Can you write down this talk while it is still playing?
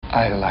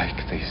I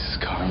like these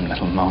calm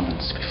little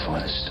moments before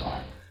the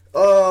storm.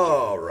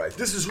 All right.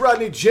 This is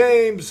Rodney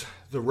James,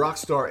 the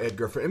Rockstar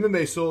Edgar for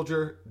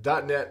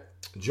MMASoldier.net,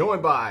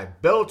 joined by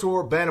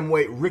Bellator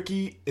Bantamweight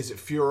Ricky, is it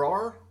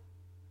Furar?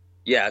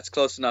 Yeah, it's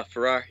close enough,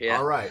 Furar. Yeah.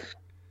 All right.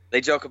 They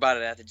joke about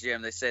it at the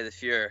gym. They say the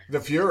Fuhrer. The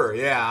Fuhrer,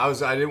 yeah.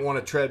 I didn't want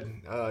to tread.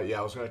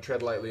 I was going to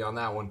tread lightly on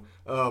that one.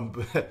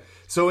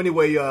 So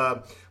anyway,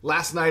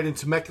 last night in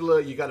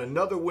Temecula, you got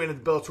another win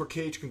at the Bellator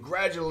cage.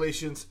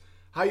 Congratulations.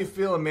 How you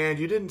feeling, man?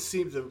 You didn't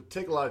seem to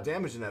take a lot of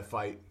damage in that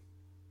fight.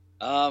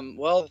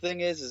 Well, the thing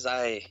is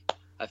I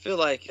feel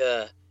like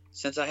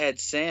since I had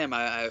Sam,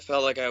 I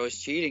felt like I was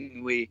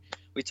cheating. We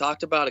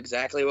talked about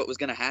exactly what was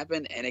going to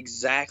happen, and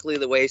exactly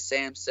the way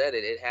Sam said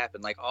it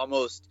happened. Like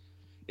almost,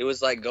 it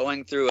was like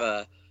going through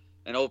an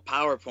old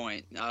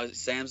PowerPoint.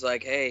 Sam's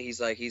like, hey,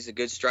 he's a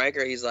good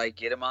striker. He's like,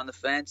 get him on the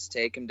fence,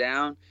 take him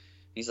down.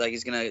 He's like,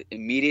 he's going to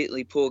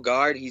immediately pull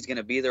guard. He's going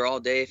to be there all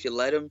day if you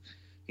let him.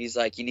 He's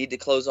like, you need to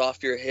close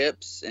off your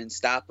hips and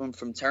stop him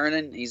from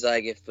turning. He's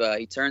like, if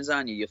he turns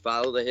on you, you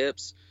follow the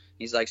hips.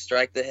 He's like,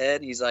 strike the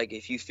head. He's like,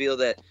 if you feel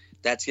that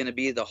that's going to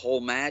be the whole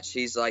match,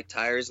 he's like,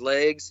 tire his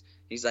legs.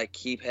 He's like,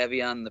 keep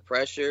heavy on the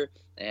pressure.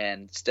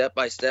 And step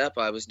by step,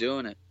 I was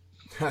doing it.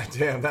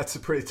 Damn, that's a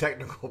pretty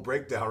technical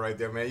breakdown right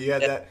there, man. You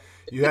had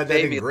that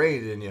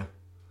ingrained in you.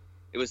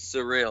 It was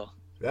surreal.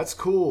 That's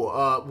cool.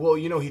 Well,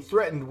 he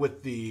threatened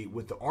with the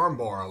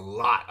armbar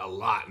a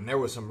lot, and there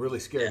was some really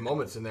scary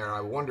moments in there.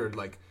 I wondered,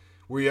 like,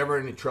 were you ever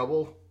in any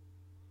trouble?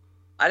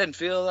 I didn't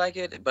feel like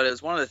it, but it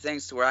was one of the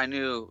things to where I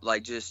knew,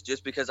 like,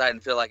 just because I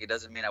didn't feel like it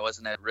doesn't mean I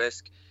wasn't at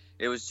risk.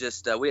 It was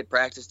just we had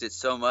practiced it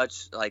so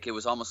much, like it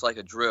was almost like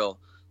a drill,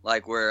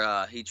 like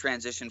where he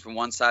transitioned from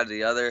one side to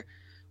the other.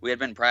 We had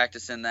been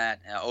practicing that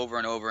over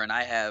and over, and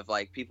I have,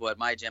 like, people at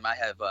my gym. I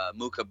have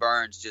Mooka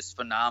Burns, just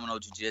phenomenal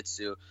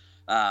jiu-jitsu.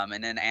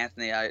 And then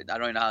Anthony, I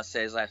don't even know how to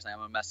say his last name. I'm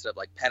going to mess it up.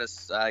 Like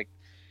Pettis.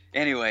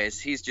 Anyways,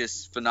 he's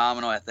just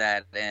phenomenal at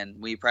that. And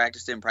we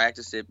practiced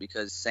it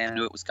because Sam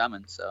knew it was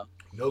coming. So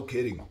no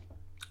kidding.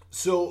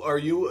 So are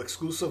you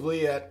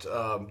exclusively at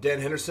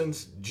Dan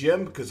Henderson's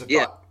gym? Because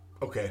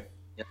okay.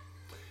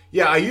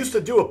 Yeah, I used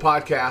to do a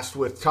podcast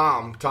with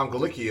Tom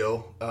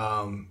Galicchio.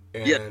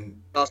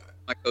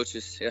 My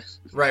coaches, yes.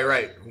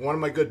 Right. One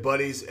of my good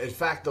buddies. In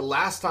fact, the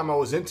last time I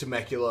was in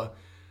Temecula,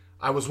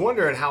 I was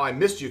wondering how I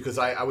missed you because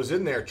I was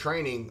in there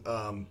training,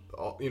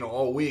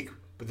 all week.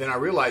 But then I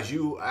realized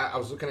I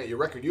was looking at your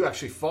record. You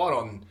actually fought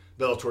on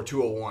Bellator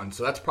 201,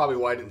 so that's probably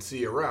why I didn't see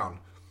you around.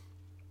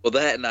 Well,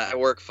 that and I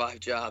work 5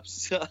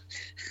 jobs.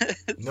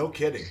 No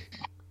kidding.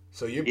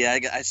 So you? Yeah,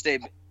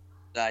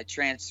 I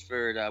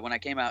transferred when I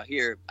came out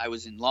here. I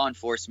was in law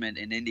enforcement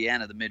in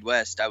Indiana, the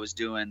Midwest. I was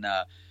doing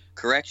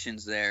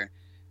corrections there,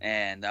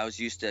 and I was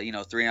used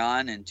to 3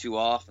 on and 2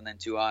 off, and then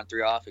 2 on,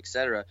 3 off,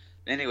 etc.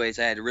 Anyways,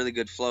 I had a really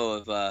good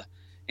flow of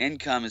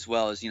income as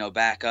well as,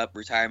 backup,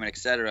 retirement,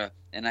 etc.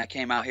 And I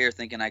came out here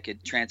thinking I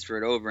could transfer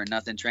it over, and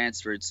nothing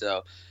transferred.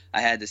 So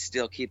I had to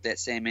still keep that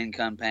same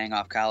income paying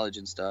off college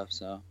and stuff.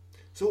 So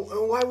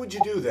why would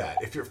you do that?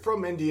 If you're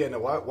from Indiana,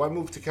 why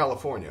move to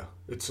California?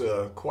 It's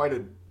quite a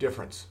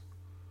difference.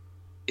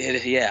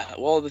 Yeah.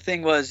 Well, the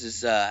thing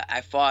was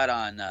I fought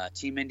on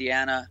Team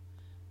Indiana,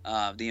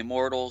 the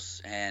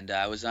Immortals, and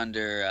I was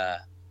under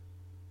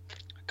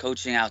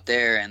coaching out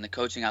there, and the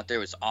coaching out there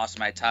was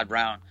awesome. I had Todd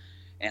Brown,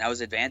 and I was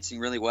advancing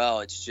really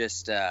well. It's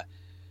just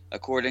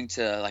according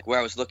to like where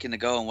I was looking to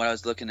go and what I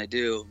was looking to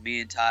do,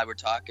 me and Todd were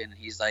talking.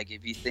 He's like,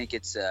 if you think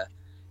it's the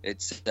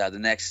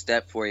next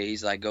step for you,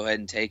 he's like, go ahead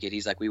and take it.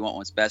 He's like, we want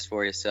what's best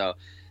for you. So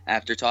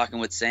after talking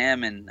with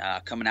Sam and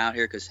coming out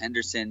here, because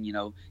Henderson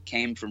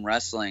came from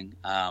wrestling,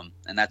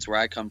 and that's where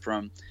I come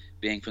from,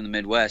 being from the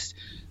Midwest,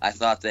 I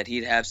thought that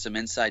he'd have some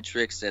inside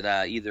tricks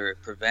that either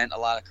prevent a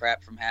lot of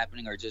crap from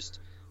happening or just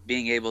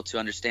being able to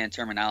understand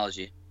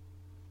terminology.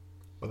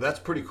 Well, that's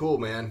pretty cool,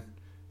 man.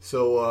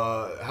 So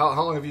how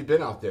long have you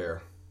been out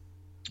there?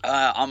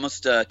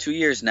 Almost 2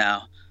 years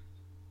now.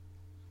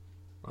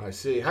 I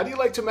see. How do you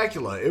like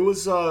Temecula? It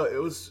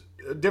was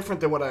different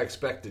than what I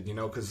expected,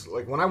 because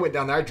like when I went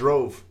down there, I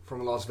drove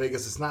from Las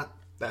Vegas. It's not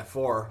that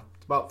far.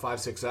 It's about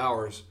 5-6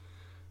 hours.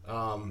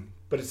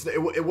 But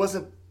it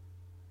wasn't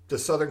the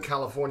Southern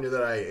California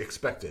that I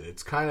expected.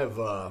 It's kind of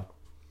I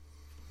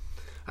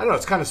don't know.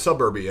 It's kind of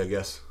suburby, I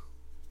guess.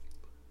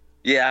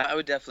 Yeah, I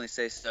would definitely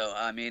say so.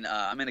 I mean,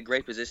 I'm in a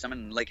great position. I'm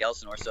in Lake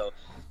Elsinore, so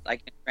I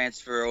can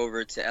transfer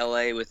over to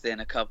LA within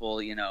a couple,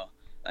 an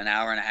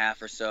hour and a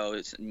half or so.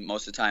 It's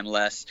most of the time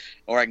less.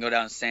 Or I can go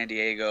down to San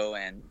Diego,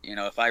 and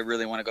if I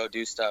really want to go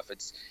do stuff,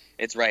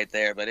 it's right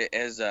there. But it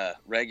is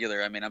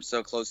regular. I mean, I'm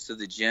so close to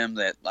the gym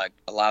that like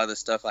a lot of the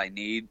stuff I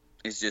need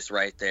is just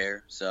right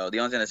there. So the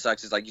only thing that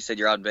sucks is, like you said,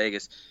 you're out in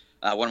Vegas.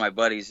 One of my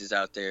buddies is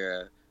out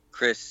there,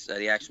 Chris,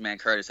 the Action Man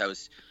Curtis. I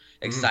was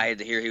excited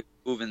to hear he was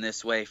moving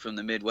this way from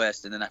the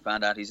Midwest, and then I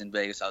found out he's in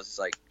Vegas. I was just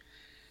like,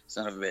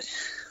 son of a bitch.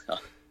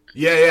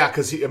 Yeah,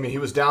 because he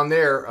was down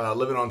there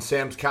living on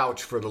Sam's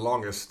couch for the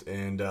longest,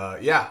 and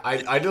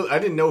I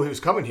didn't know he was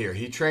coming here.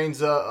 He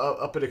trains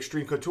up at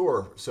Extreme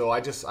Couture, so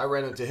I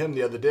ran into him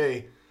the other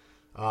day.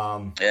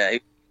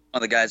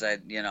 one of the guys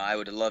I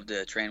would love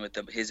to train with.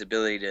 His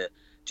ability to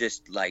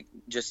just like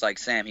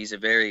Sam, he's a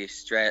very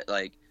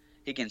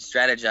he can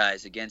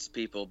strategize against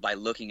people by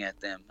looking at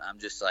them. I'm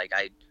just like,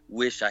 I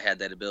wish I had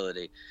that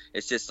ability.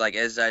 It's just like,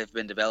 as I've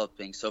been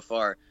developing so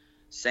far,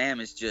 Sam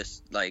has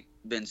just like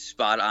been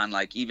spot on,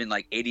 like even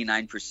like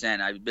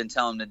 89%. I've been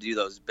telling him to do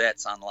those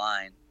bets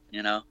online,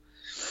 Yeah.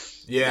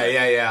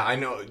 I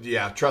know.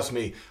 Yeah, trust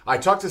me. I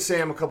talked to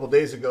Sam a couple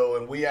days ago,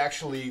 and we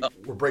actually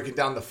were breaking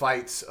down the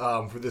fights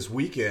for this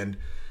weekend.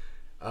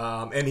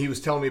 And he was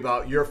telling me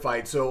about your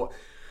fight. So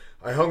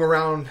I hung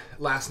around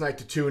last night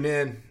to tune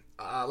in.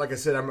 Like I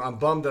said, I'm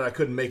bummed that I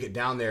couldn't make it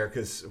down there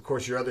because, of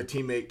course, your other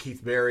teammate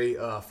Keith Berry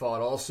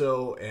fought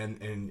also,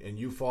 and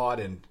you fought,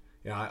 and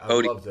I'd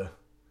love to.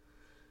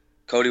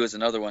 Cody was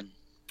another one.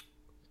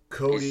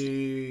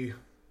 Cody.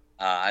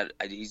 I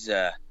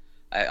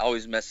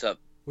always mess up.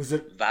 Was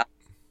it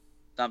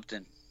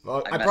something?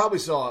 I probably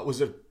saw it.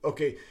 Was it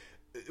okay?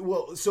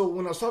 Well, so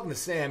when I was talking to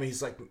Sam,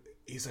 he's like,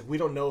 we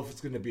don't know if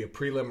it's going to be a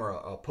prelim or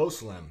a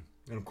post-lim,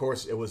 and of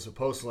course, it was a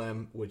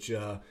post-lim, which.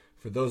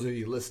 For those of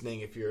you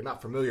listening, if you're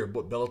not familiar with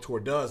what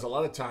Bellator does, a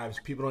lot of times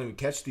people don't even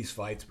catch these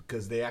fights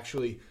because they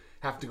actually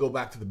have to go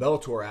back to the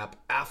Bellator app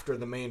after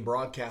the main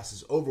broadcast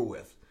is over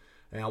with.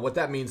 Now, what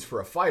that means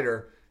for a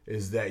fighter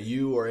is that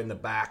you are in the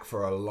back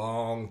for a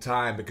long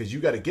time because you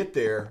got to get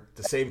there at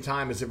the same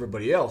time as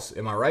everybody else.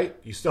 Am I right?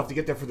 You still have to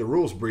get there for the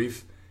rules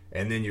brief,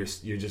 and then you're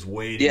just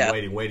waiting,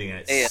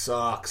 and it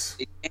sucks.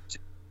 A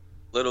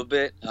little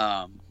bit.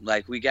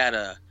 Like we got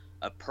a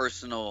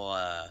personal.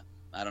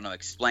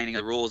 Explaining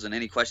the rules, and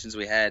any questions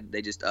we had,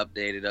 they just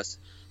updated us,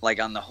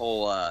 like on the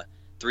whole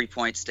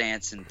 3-point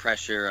stance and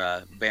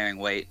pressure bearing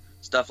weight,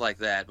 stuff like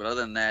that. But other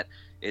than that,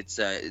 it's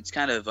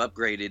kind of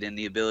upgraded in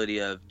the ability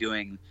of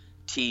doing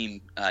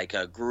team, like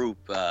a group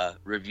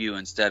review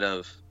instead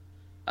of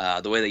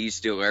the way they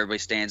used to do it, where everybody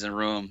stands in a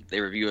room, they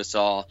review us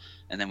all,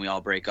 and then we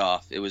all break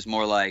off. It was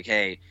more like,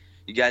 hey,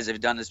 you guys have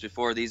done this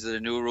before, these are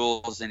the new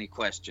rules, any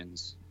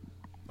questions?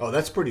 Oh,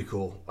 that's pretty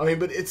cool. I mean,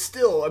 but it's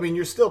still,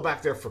 you're still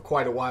back there for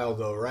quite a while,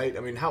 though, right? I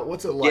mean,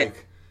 what's it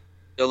like?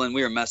 Yeah. Dylan,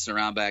 we were messing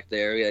around back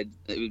there. It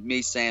was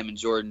me, Sam, and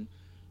Jordan,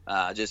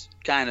 just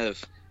kind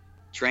of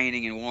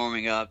training and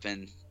warming up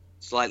and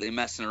slightly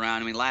messing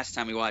around. I mean, last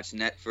time we watched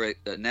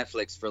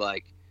Netflix for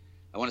like,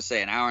 I want to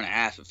say an hour and a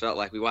half. It felt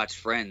like we watched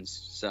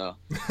Friends. So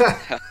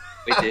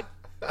we did.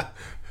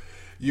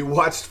 You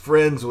watched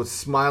Friends with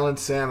smiling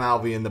Sam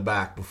Alvey in the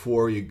back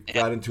before you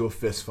got into a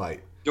fist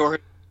fight.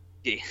 Jordan.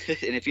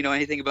 And if you know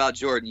anything about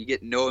Jordan, you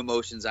get no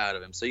emotions out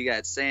of him. So you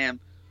got Sam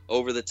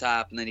over the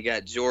top, and then you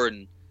got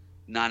Jordan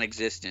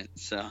non-existent.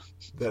 So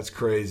that's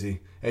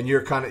crazy. And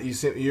you're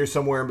you're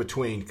somewhere in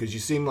between because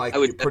you seem like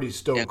you're pretty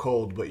stone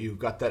cold, but you've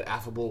got that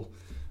affable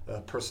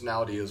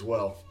personality as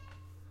well.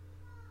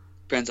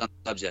 Depends on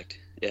the subject.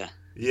 Yeah.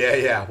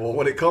 Yeah. Well,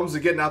 when it comes to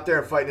getting out there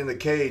and fighting in the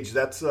cage,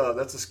 that's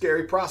a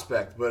scary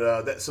prospect.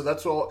 But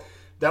that's all.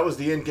 That was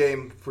the end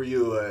game for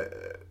you.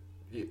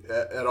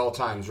 At all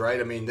times, right?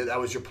 I mean, that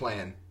was your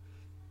plan.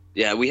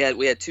 Yeah, we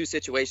had two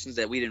situations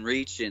that we didn't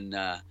reach, and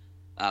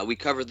we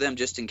covered them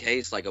just in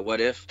case, like a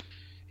what if.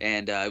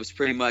 And it was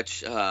pretty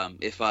much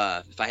if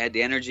I had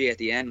the energy at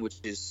the end, which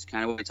is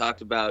kind of what we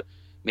talked about,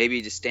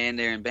 maybe just stand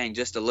there and bang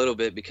just a little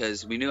bit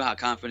because we knew how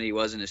confident he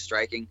was in his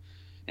striking.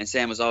 And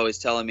Sam was always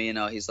telling me,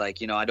 he's like,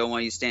 I don't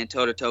want you to stand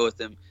toe to toe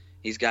with him.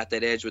 He's got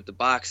that edge with the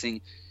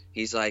boxing.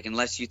 He's like,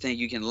 unless you think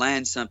you can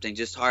land something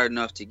just hard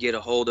enough to get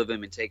a hold of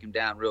him and take him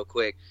down real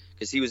quick,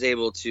 because he was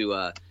able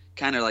to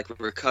kind of like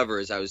recover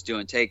as I was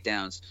doing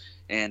takedowns.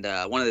 And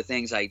one of the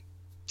things I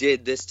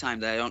did this time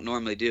that I don't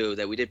normally do,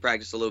 that we did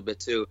practice a little bit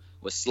too,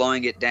 was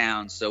slowing it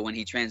down so when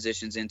he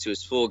transitions into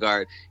his full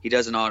guard, he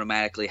doesn't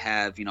automatically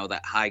have,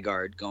 that high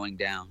guard going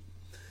down.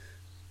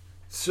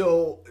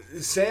 So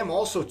Sam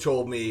also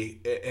told me,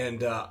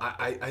 and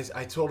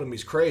I told him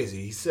he's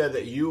crazy. He said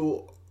that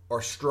you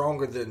are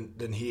stronger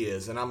than he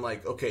is. And I'm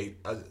like, okay,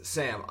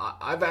 Sam,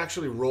 I've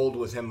actually rolled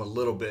with him a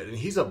little bit, and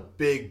he's a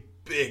big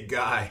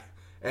guy,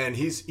 and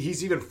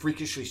he's even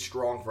freakishly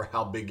strong for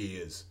how big he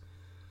is.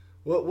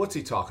 What's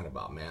he talking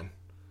about, man?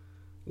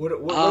 What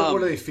are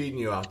they feeding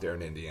you out there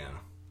in Indiana?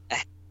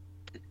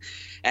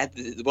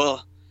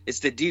 It's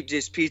the deep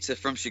dish pizza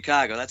from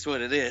Chicago. That's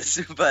what it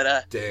is.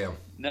 But damn,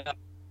 no,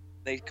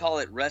 they call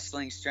it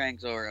wrestling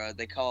strength, or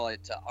they call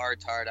it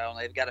R-tard. I don't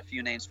know. They've got a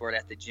few names for it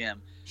at the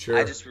gym. Sure.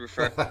 I just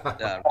refer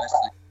to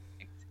wrestling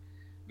strength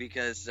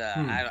because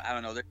I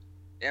don't know.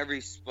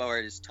 Every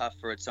sport is tough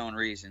for its own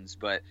reasons,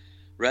 but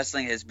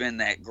wrestling has been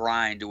that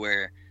grind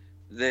where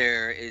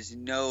there is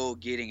no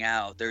getting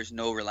out. There's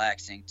no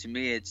relaxing. To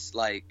me, it's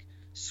like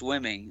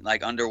swimming,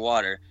 like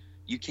underwater.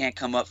 You can't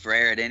come up for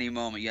air at any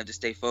moment. You have to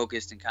stay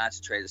focused and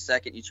concentrate. The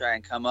second you try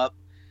and come up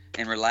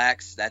and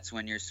relax, that's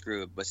when you're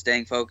screwed. But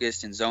staying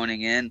focused and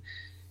zoning in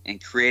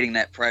and creating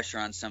that pressure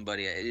on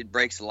somebody, it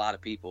breaks a lot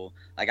of people.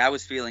 Like I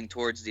was feeling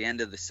towards the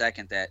end of the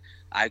second that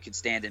I could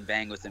stand and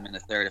bang with him in the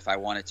third if I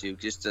wanted to.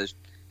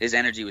 His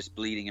energy was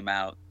bleeding him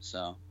out.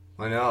 So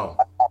I know.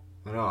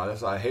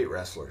 That's why I hate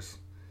wrestlers.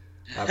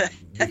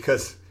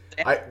 Because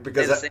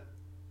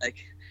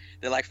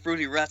they're like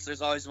fruity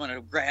wrestlers always want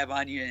to grab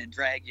on you and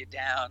drag you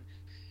down.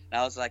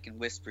 And I was like, and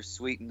whisper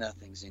sweet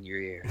nothings in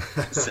your ear.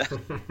 So,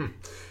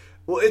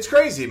 well, it's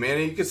crazy, man.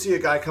 You can see a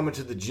guy coming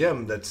to the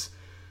gym that's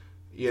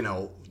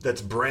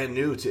brand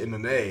new to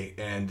MMA,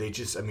 and they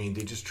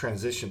just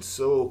transition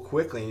so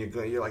quickly, and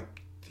you're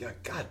like, yeah,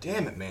 God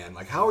damn it, man!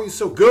 Like, how are you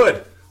so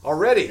good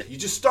already? You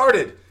just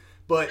started,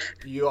 but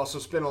you also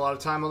spend a lot of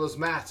time on those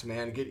mats,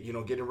 man,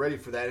 getting ready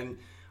for that. And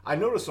I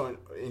noticed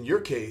in your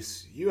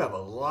case, you have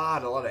a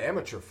lot of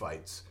amateur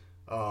fights.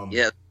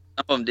 Yeah,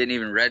 some of them didn't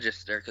even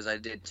register because I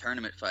did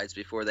tournament fights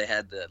before they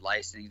had the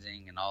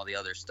licensing and all the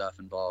other stuff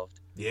involved.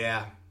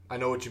 Yeah, I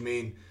know what you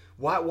mean.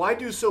 Why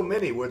do so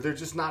many? Were there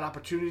just not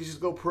opportunities to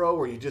go pro,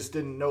 or you just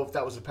didn't know if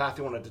that was the path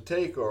you wanted to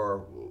take,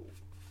 or?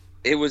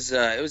 It was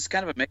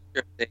kind of a mixture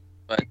of things,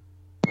 but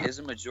as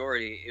a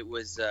majority, it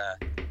was.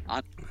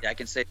 I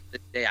can say to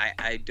this day,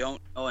 I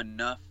don't know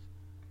enough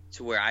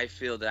to where I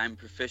feel that I'm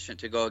proficient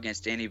to go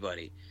against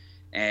anybody,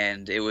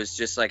 and it was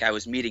just like I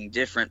was meeting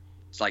different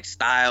like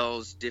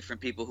styles,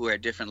 different people who are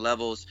at different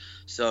levels.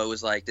 So it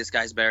was like, this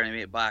guy's better than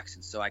me at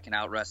boxing, so I can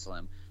out wrestle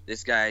him.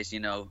 This guy's,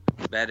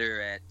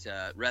 better at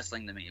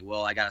wrestling than me.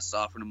 Well, I got to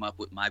soften him up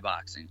with my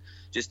boxing.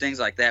 Just things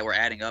like that were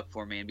adding up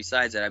for me. And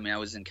besides that, I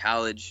was in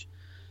college.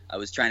 I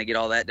was trying to get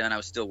all that done. I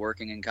was still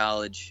working in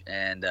college.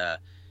 And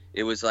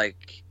it was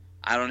like,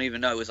 I don't even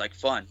know. It was like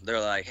fun.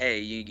 They're like, hey,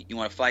 you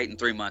want to fight in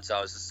 3 months?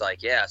 I was just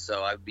like, yeah.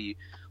 So I'd be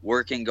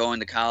working, going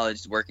to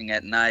college, working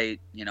at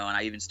night, and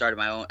I even started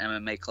my own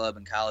MMA club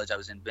in college. I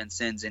was in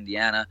Vincennes,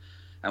 Indiana.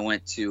 I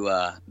went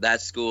to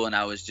that school, and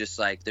I was just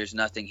like, there's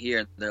nothing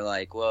here. They're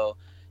like, well,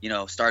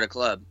 start a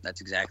club.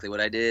 That's exactly what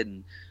I did.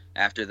 And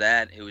after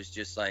that, it was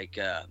just like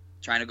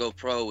trying to go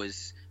pro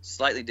was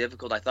slightly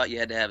difficult. I thought you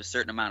had to have a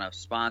certain amount of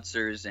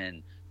sponsors,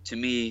 and to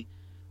me,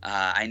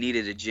 I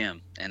needed a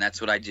gym, and that's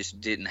what I just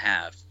didn't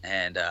have.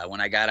 And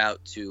when I got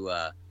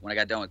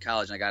done with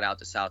college and I got out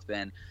to South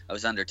Bend, I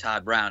was under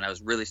Todd Brown. I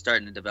was really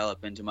starting to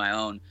develop into my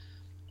own.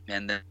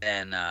 And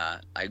then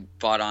I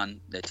fought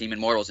on the Team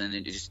Immortals, and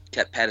it just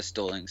kept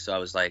pedestaling. So I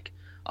was like,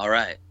 all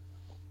right.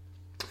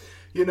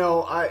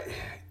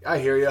 I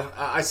hear you.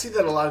 I see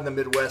that a lot in the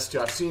Midwest, too.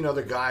 I've seen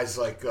other guys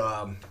like, he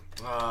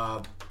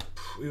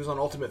was on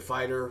Ultimate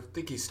Fighter. I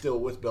think he's still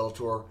with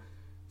Bellator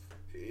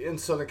in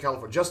Southern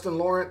California. Justin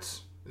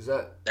Lawrence, is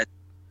that? That's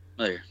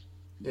familiar.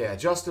 Yeah,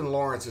 Justin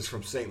Lawrence is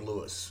from St.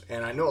 Louis.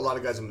 And I know a lot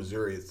of guys in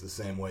Missouri, it's the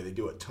same way. They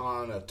do a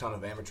ton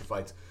of amateur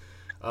fights.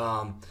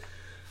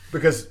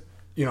 Because,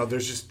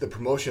 there's just the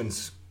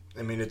promotions.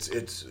 I mean,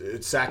 it's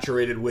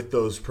saturated with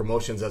those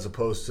promotions as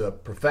opposed to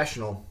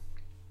professional.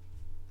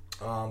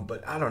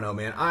 But I don't know,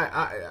 man.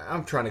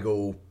 I'm trying to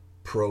go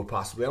pro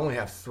possibly. I only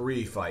have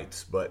 3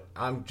 fights, but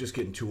I'm just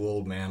getting too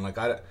old, man.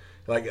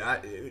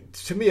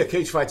 To me, a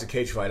cage fight's a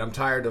cage fight. I'm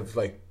tired of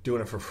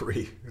doing it for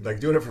free.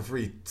 Doing it for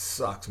free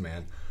sucks,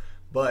 man.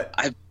 But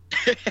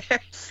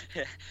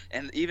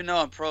and even though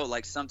I'm pro,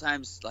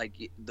 sometimes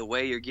the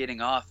way you're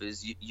getting off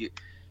is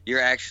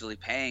you're actually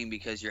paying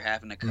because you're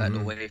having to cut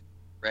away from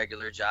a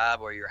regular job,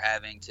 or you're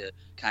having to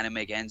kind of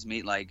make ends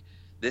meet.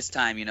 This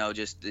time,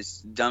 just as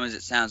dumb as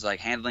it sounds,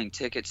 handling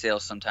ticket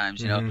sales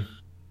sometimes,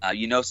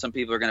 some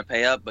people are going to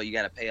pay up, but you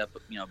got to pay up,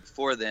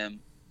 before them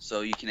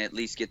so you can at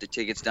least get the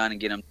tickets done and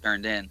get them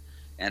turned in.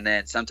 And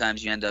then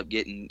sometimes you end up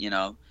getting,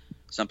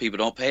 some people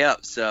don't pay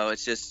up. So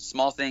it's just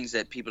small things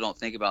that people don't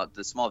think about,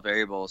 the small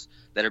variables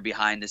that are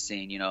behind the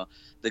scene,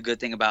 the good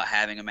thing about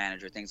having a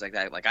manager, things like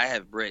that. I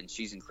have Britt, and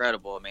she's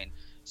incredible.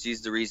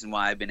 She's the reason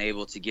why I've been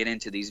able to get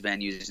into these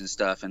venues and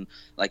stuff. And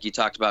like you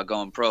talked about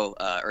going pro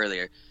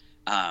earlier,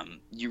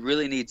 you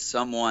really need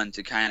someone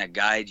to kind of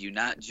guide you,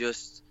 not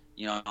just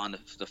on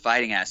the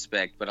fighting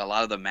aspect, but a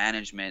lot of the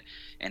management.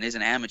 And as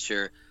an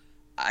amateur,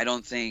 I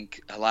don't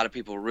think a lot of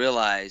people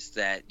realize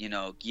that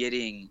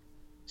getting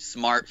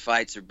smart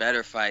fights or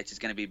better fights is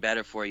going to be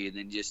better for you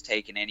than just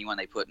taking anyone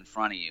they put in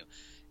front of you.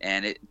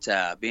 And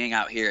being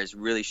out here has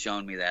really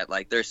shown me that.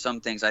 There's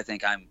some things I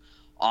think I'm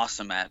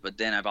awesome at, but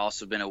then I've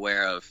also been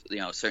aware of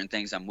certain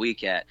things I'm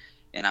weak at,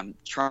 and I'm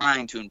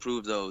trying to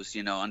improve those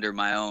under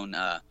my own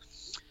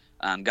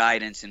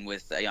guidance. And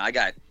with I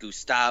got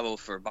Gustavo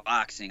for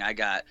boxing, I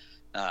got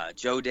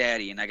Joe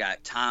Daddy, and I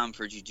got Tom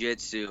for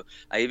jiu-jitsu.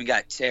 I even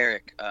got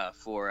Tarek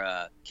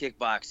for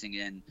kickboxing,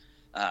 and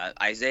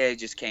Isaiah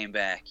just came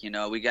back.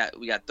 We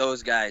got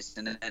those guys,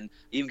 and then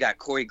even got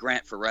Corey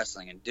Grant for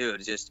wrestling. And dude,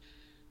 it's just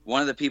one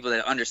of the people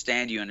that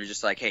understand you and are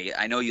just like, hey,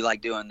 I know you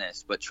like doing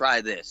this, but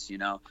try this.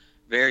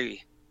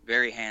 Very,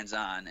 very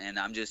hands-on, and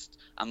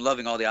I'm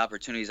loving all the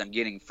opportunities I'm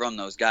getting from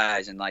those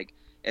guys. And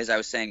as I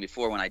was saying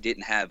before, when I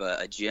didn't have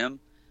a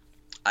gym,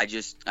 I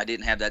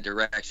didn't have that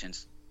direction.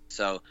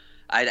 So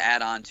I'd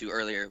add on to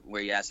earlier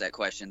where you asked that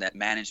question, that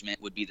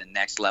management would be the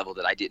next level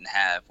that I didn't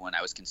have when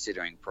I was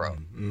considering pro.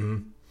 Mm-hmm.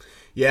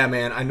 Yeah,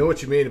 man, I know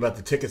what you mean about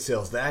the ticket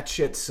sales. That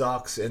shit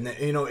sucks. And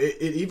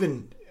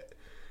it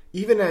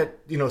even at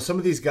some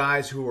of these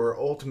guys who are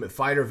Ultimate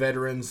Fighter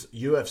veterans,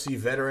 UFC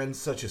veterans,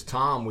 such as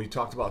Tom. We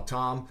talked about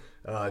Tom.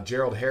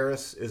 Gerald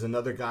Harris is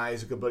another guy.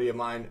 He's a good buddy of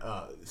mine.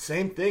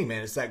 Same thing,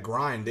 man. It's that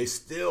grind. They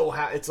still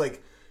have. It's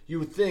like you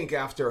would think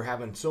after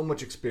having so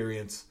much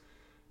experience,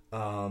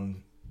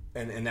 and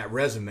that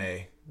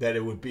resume, that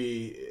it would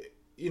be,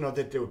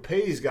 that they would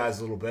pay these guys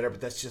a little better, but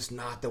that's just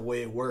not the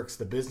way it works.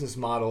 The business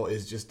model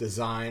is just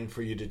designed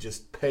for you to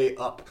just pay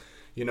up,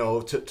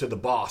 to the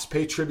boss,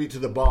 pay tribute to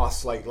the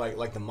boss, like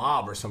the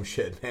mob or some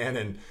shit, man,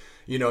 and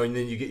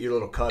then you get your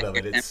little cut of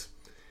it.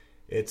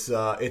 It's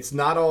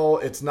not all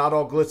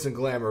glitz and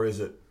glamour, is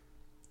it?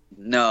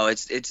 No,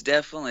 it's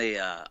definitely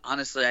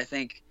honestly, I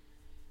think,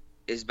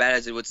 as bad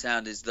as it would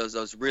sound, is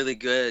those really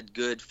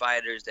good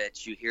fighters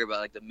that you hear about,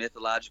 like the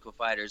mythological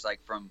fighters, like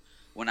from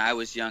when I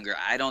was younger.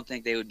 I don't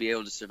think they would be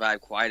able to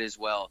survive quite as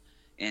well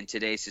in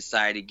today's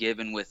society,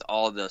 given with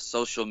all the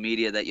social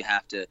media that you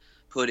have to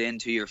put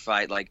into your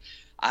fight. Like,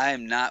 I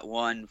am not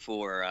one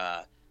for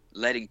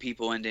letting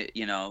people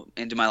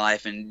into my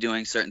life and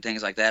doing certain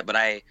things like that, but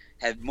I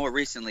have more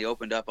recently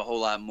opened up a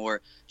whole lot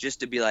more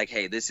just to be like,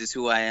 hey, this is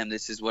who I am,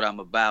 this is what I'm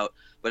about.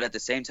 But at the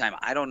same time,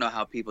 I don't know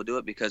how people do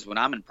it, because when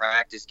I'm in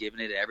practice giving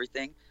it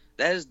everything,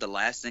 that is the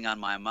last thing on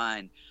my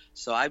mind.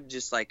 So I'm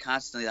just like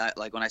constantly,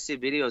 like when I see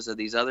videos of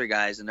these other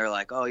guys and they're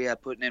like, oh yeah,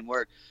 putting in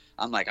work,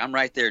 I'm like, I'm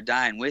right there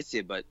dying with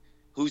you, but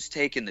who's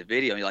taking the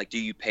video? You're like, do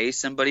you pay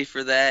somebody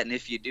for that? And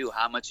if you do,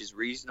 how much is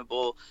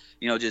reasonable?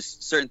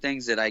 Just certain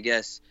things that I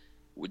guess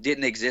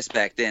didn't exist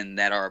back then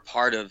that are a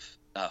part of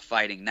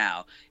fighting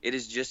now. It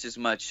is just as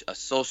much a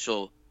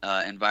social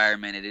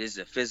environment. It is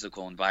a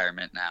physical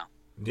environment now.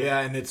 Yeah,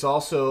 and it's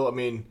also,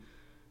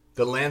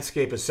 the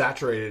landscape is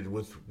saturated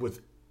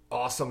with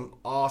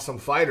awesome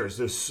fighters.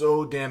 There's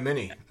so damn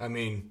many.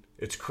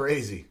 It's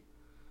crazy.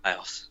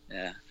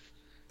 Yeah.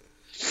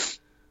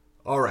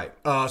 All right.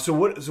 So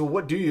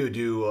what do you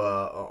do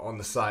on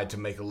the side to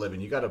make a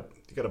living? You got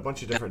a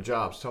bunch of different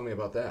jobs. Tell me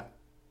about that.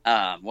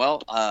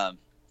 Well,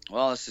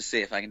 let's just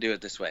see if I can do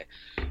it this way.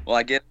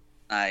 Well,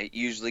 I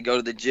usually go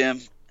to the gym,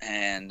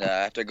 and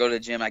after I go to the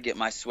gym, I get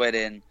my sweat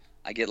in.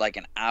 I get like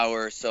an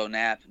hour or so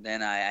nap.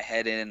 Then I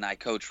head in and I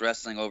coach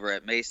wrestling over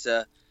at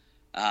Mesa.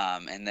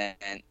 And then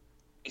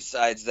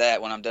besides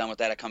that, when I'm done with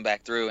that, I come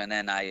back through, and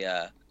then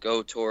I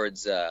go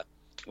towards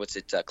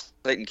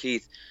Clayton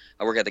Keith.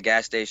 I work at the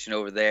gas station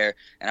over there,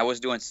 and I was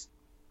doing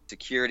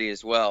security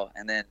as well.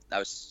 And then I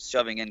was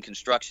shoving in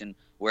construction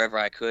wherever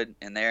I could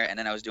in there, and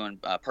then I was doing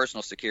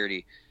personal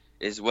security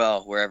as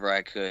well wherever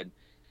I could.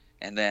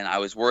 And then I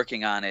was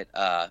working on it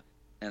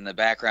in the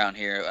background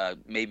here,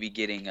 maybe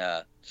getting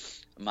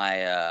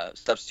my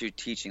substitute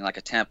teaching, like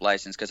a temp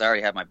license, because I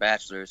already have my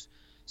bachelor's.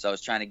 So I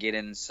was trying to get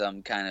in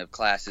some kind of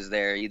classes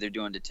there, either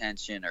doing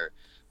detention or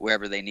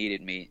wherever they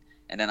needed me.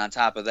 And then on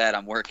top of that,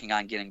 I'm working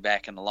on getting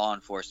back into law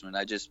enforcement.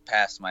 I just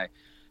passed my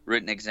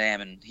written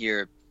exam, and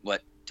here,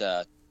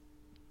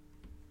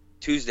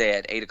 Tuesday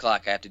at 8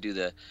 o'clock, I have to do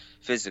the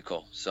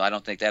physical. So I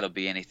don't think that'll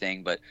be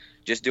anything, but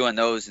just doing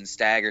those and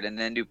staggered, and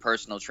then do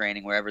personal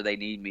training wherever they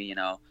need me.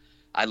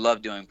 I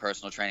love doing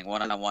personal training,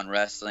 one-on-one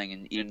wrestling,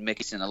 and even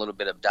mixing a little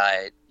bit of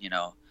diet,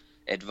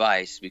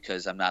 advice,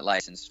 because I'm not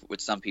licensed.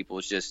 With some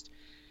people,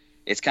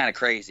 it's kind of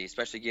crazy,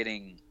 especially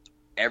getting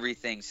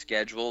everything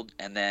scheduled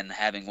and then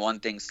having one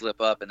thing slip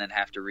up and then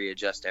have to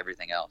readjust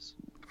everything else.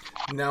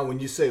 Now, when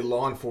you say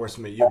law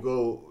enforcement,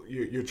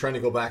 you're trying to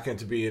go back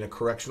into being a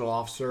correctional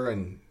officer,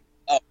 and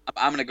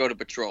I'm going to go to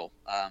patrol.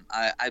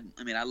 I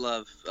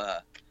love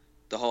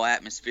the whole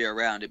atmosphere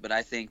around it, but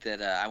I think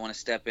that I want to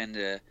step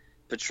into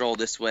patrol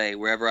this way.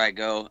 Wherever I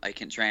go, I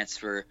can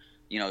transfer,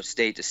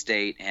 state to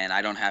state, and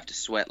I don't have to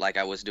sweat like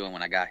I was doing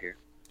when I got here.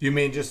 You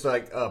mean just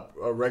like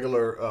a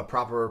regular,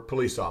 proper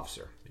police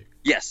officer?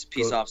 Yes,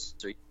 peace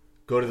officer.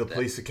 Go to the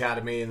police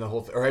academy and the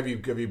whole or have you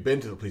been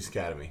to the police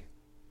academy?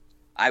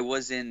 I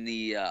was in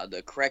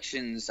the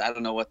corrections. I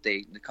don't know what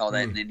they call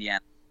that in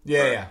Indiana.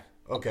 Yeah.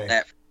 Okay.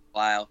 That for a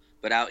while,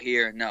 but out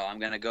here, no. I'm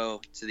gonna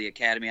go to the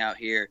academy out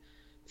here,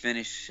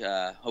 finish,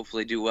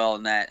 hopefully do well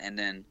in that, and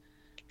then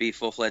be a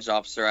full-fledged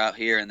officer out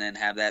here, and then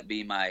have that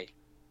be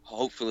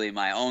hopefully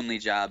my only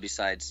job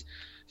besides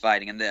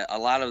fighting. And a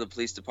lot of the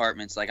police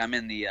departments, like I'm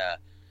in the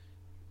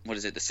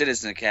the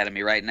Citizen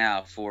Academy right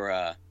now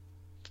for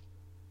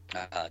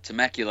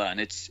Temecula, and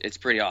it's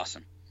pretty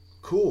awesome.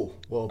 Cool.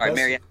 Well,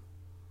 Marietta.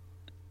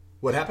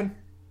 What happened?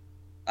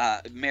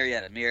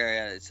 Marietta.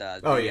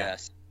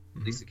 It's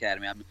Police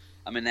Academy.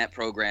 I'm in that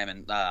program,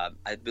 and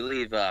I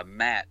believe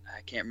Matt.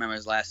 I can't remember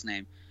his last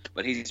name,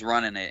 but he's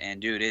running it.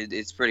 And dude,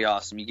 it's pretty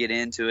awesome. You get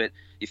into it,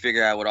 you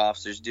figure out what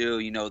officers do.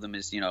 You know them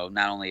as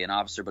not only an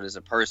officer but as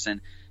a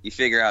person. You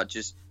figure out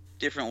just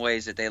different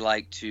ways that they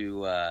like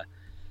to.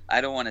 I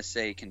don't want to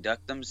say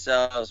conduct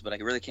themselves, but I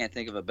really can't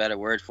think of a better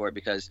word for it,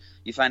 because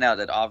you find out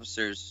that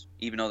officers,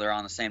 even though they're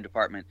on the same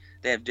department,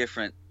 they have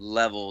different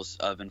levels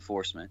of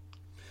enforcement.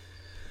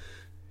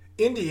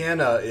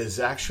 Indiana is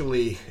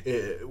actually,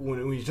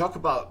 when you talk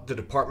about the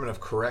Department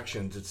of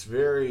Corrections, it's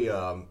very,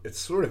 it's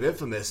sort of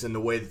infamous in the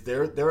way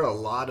that there are a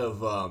lot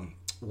of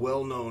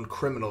well-known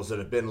criminals that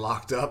have been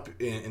locked up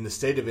in the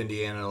state of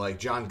Indiana, like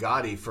John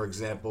Gotti, for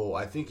example.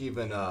 I think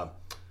even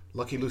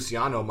Lucky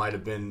Luciano might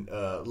have been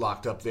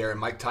locked up there, and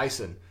Mike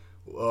Tyson.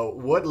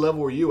 What level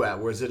were you at?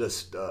 Was it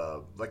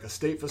like a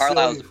state facility?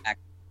 Carlisle's back.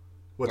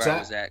 What's where that? I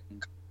was at.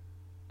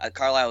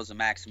 Carlisle was the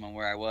maximum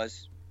where I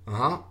was.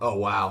 Oh,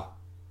 wow.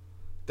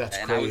 That's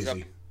and crazy. I was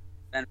up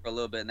then for a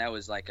little bit, and that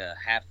was like a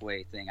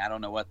halfway thing. I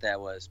don't know what that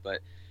was, but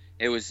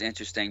it was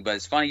interesting. But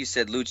it's funny you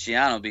said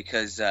Luciano,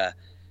 because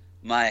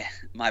my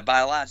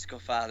biological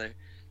father,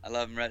 I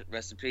love him,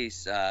 rest in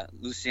peace,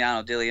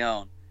 Luciano De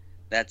Leon.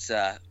 That's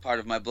part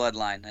of my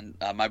bloodline,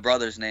 and my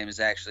brother's name is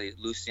actually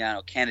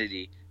Luciano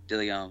Kennedy De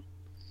Leon.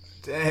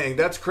 Dang,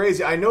 that's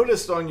crazy. I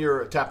noticed on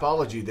your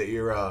Tapology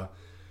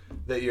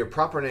that your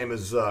proper name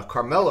is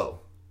Carmelo.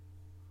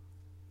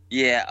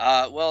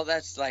 Yeah, well,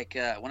 that's like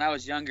when I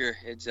was younger,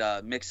 it's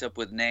mixed up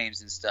with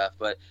names and stuff.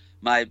 But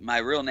my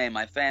real name,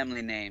 my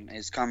family name,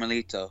 is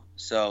Carmelito,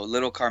 so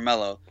Little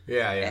Carmelo.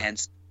 Yeah.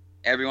 And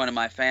everyone in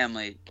my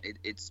family,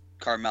 it's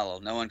Carmelo.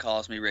 No one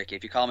calls me Ricky.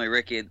 If you call me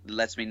Ricky, it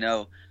lets me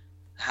know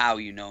how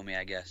you know me,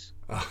 I guess.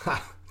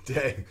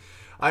 Dang,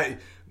 I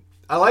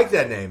like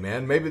that name,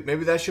 man. Maybe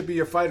that should be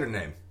your fighter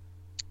name.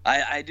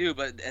 I do,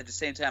 but at the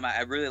same time, I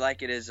really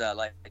like it as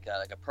like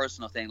a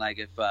personal thing. Like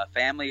if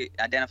family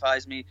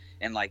identifies me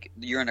and like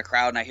you're in a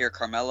crowd and I hear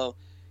Carmelo,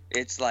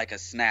 it's like a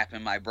snap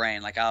in my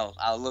brain. Like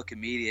I'll look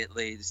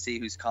immediately to see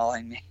who's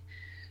calling me.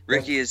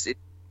 Ricky is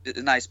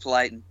a nice,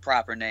 polite, and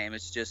proper name.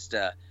 It's just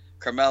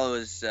Carmelo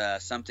is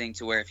something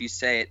to where if you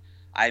say it,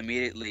 I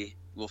immediately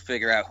will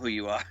figure out who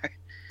you are.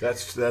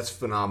 That's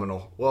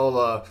phenomenal.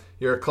 Well,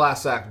 you're a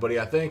class act, buddy.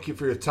 I thank you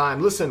for your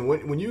time. Listen,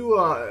 when you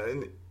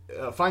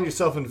find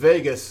yourself in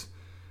Vegas,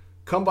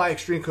 come by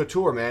Extreme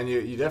Couture, man.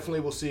 You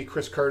definitely will see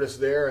Chris Curtis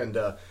there, and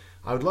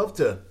I would love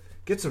to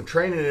get some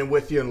training in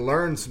with you and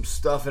learn some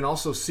stuff, and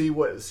also see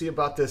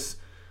about this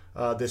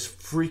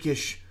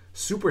freakish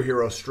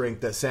superhero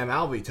strength that Sam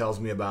Alvey tells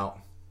me about.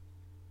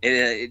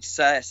 It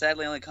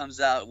sadly only comes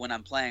out when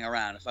I'm playing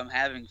around. If I'm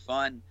having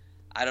fun,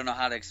 I don't know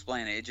how to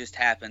explain it. It just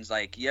happens.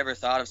 Like, you ever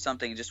thought of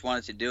something and just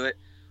wanted to do it?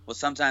 Well,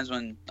 sometimes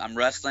when I'm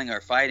wrestling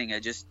or fighting, I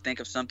just think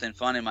of something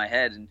fun in my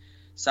head, and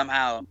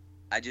somehow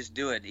I just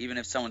do it, even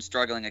if someone's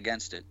struggling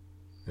against it.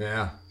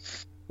 Yeah.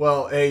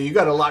 Well, hey, you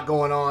got a lot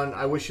going on.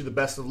 I wish you the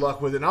best of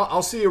luck with it. And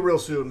I'll see you real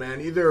soon, man,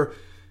 either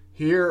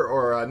here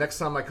or next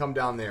time I come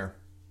down there.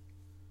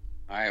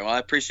 All right. Well, I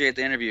appreciate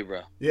the interview,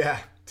 bro. Yeah.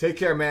 Take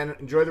care, man.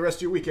 Enjoy the rest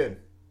of your weekend.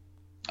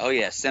 Oh,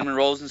 yeah. Cinnamon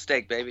rolls and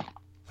steak, baby.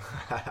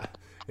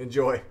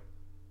 Enjoy.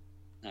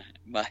 All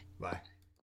right. Bye. Bye.